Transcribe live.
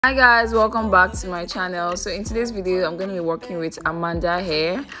Hi guys, welcome back to my channel. So in today's video I'm going to be working with Amanda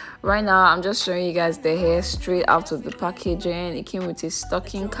hair. Right now I'm just showing you guys the hair straight out of the packaging. It came with a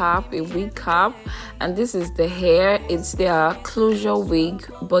stocking cap, a wig cap, and this is the hair. It's their closure wig,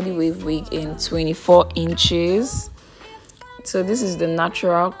 body wave wig in 24 inches. So this is the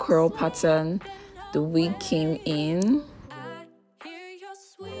natural curl pattern the wig came in.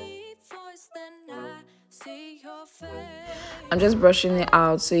 I'm just brushing it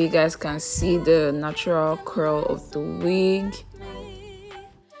out so you guys can see the natural curl of the wig.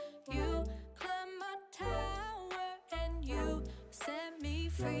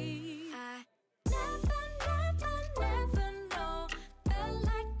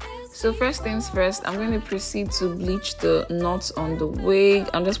 So first things first, I'm going to proceed to bleach the knots on the wig.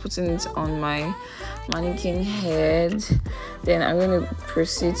 I'm just putting it on my mannequin head. Then I'm going to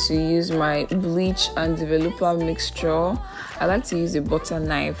proceed to use my bleach and developer mixture. I like to use a butter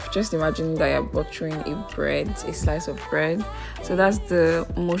knife. Just imagine that you're buttering a slice of bread. So that's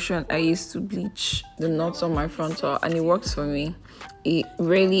the motion I use to bleach the knots on my frontal, and it works for me. It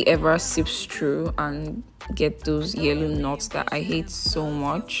rarely ever seeps through and get those yellow knots that I hate so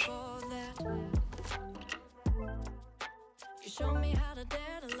much.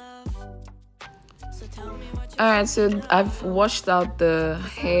 Alright, so I've washed out the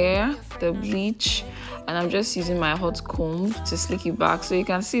hair, the bleach, and I'm just using my hot comb to slick it back. So you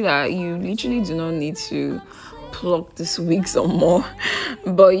can see that you literally do not need to pluck this wig some more.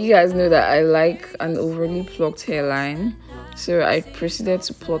 But you guys know that I like an overly plucked hairline. So I proceeded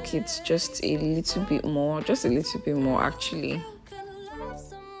to pluck it just a little bit more actually.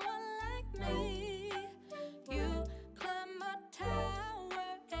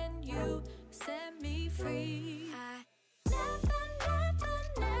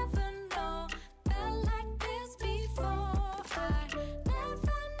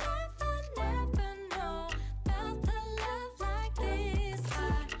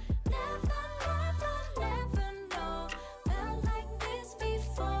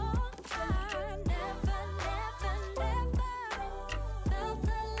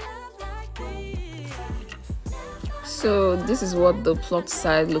 So this is what the plucked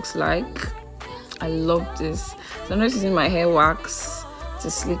side looks like. I love this. So I'm just using my hair wax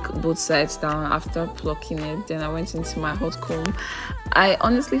to slick both sides down after plucking it. Then I went into my hot comb. I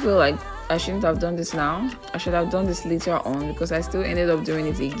honestly feel like I shouldn't have done this now. I should have done this later on because I still ended up doing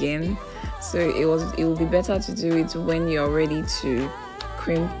it again. So it would be better to do it when you're ready to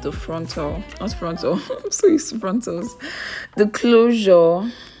crimp the frontal, not frontal. I'm so used to frontals. The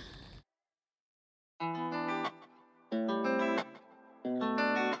closure.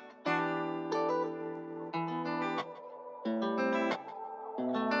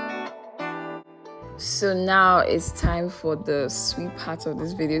 So now it's time for the sweet part of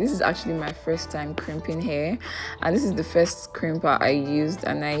this video. This is actually my first time crimping hair, and this is the first crimper I used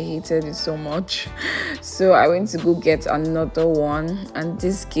and I hated it so much. So I went to go get another one, and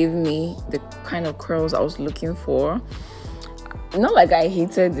this gave me the kind of curls I was looking for. Not like I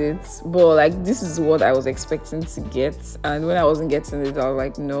hated it, but like this is what I was expecting to get, and when I wasn't getting it I was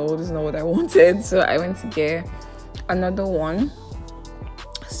like, no, this is not what I wanted. So I went to get another one.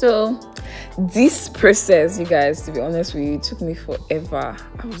 So this process, you guys, to be honest with you, it took me forever.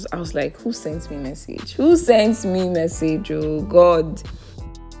 I was like, who sent me message? Who sent me message? Oh God.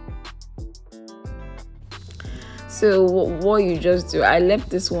 So what you just do, I left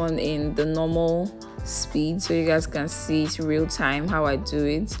this one in the normal speed so you guys can see it real time how I do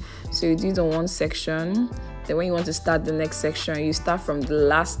it. So you do it on one section, then when you want to start the next section, you start from the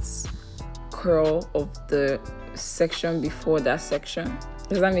last curl of the section before that section.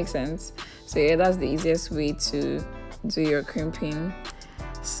 Does that make sense? So yeah, that's the easiest way to do your crimping.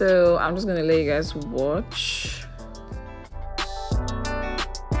 So I'm just gonna let you guys watch.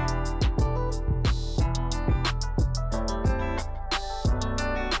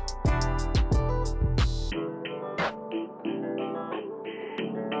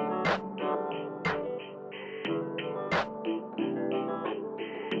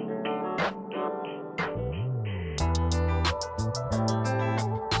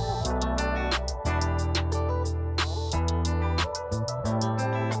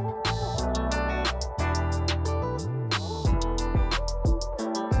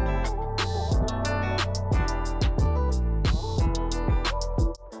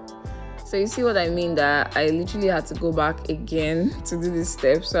 So you see what I mean, that I literally had to go back again to do this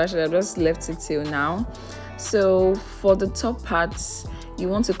step. So I should have just left it till now. So for the top parts, you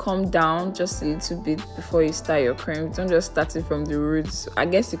want to come down just a little bit before you start your crimp. Don't just start it from the roots. I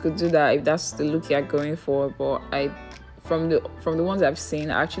guess you could do that if that's the look you're going for, but from the ones I've seen,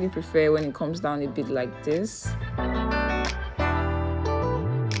 I actually prefer when it comes down a bit like this.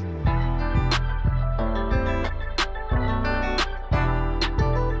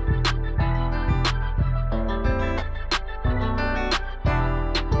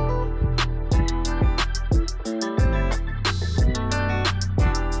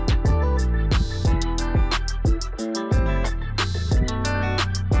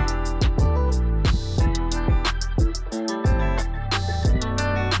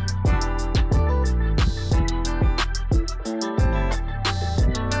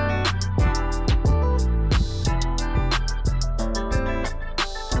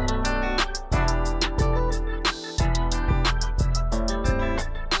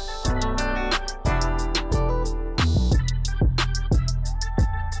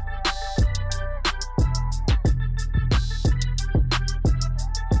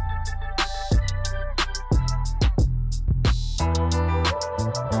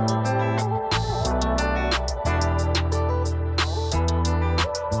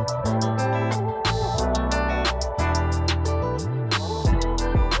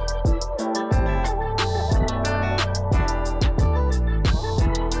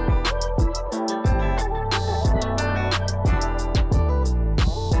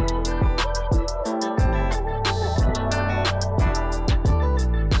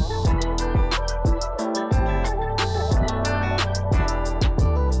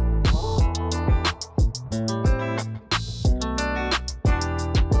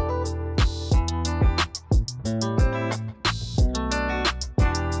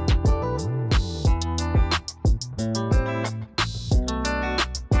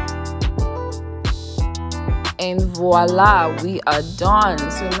 And voila, we are done.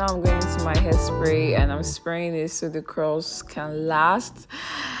 So now I'm going into my hairspray and I'm spraying it so the curls can last.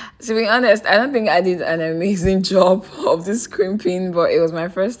 To be honest, I don't think I did an amazing job of this crimping, but it was my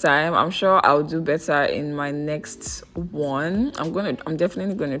first time. I'm sure I'll do better in my next one. I'm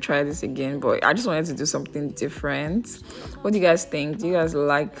definitely gonna try this again, but I just wanted to do something different. What do you guys think? Do you guys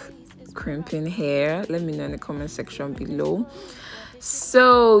like crimping hair? Let me know in the comment section below.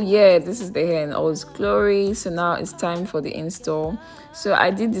 So yeah, this is the hair in all its glory. So now it's time for the install. So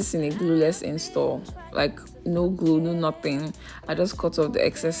I did this in a glueless install, like no glue, no nothing. I just cut off the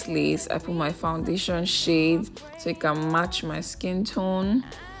excess lace. I put my foundation shade so it can match my skin tone.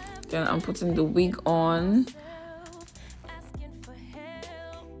 Then I'm putting the wig on.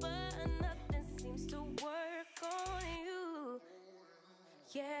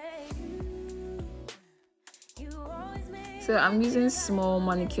 So I'm using small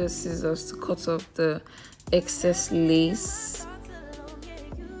manicure scissors to cut off the excess lace.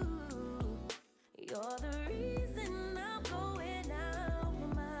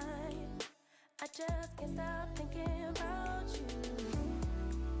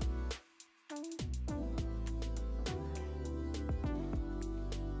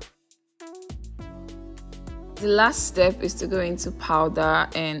 The last step is to go into powder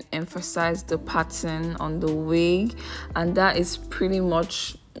and emphasize the pattern on the wig, and that is pretty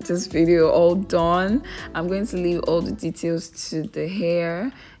much this video all done. I'm going to leave all the details to the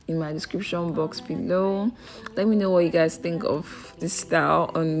hair in my description box below. Let me know what you guys think of this style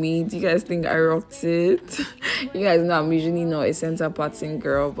on me. Do you guys think I rocked it? You guys know I'm usually not a center parting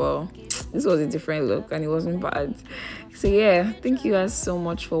girl, but this was a different look and it wasn't bad. So yeah, thank you guys so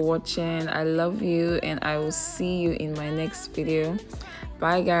much for watching. I love you and I will see you in my next video.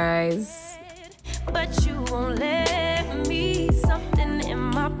 Bye guys. But you won't let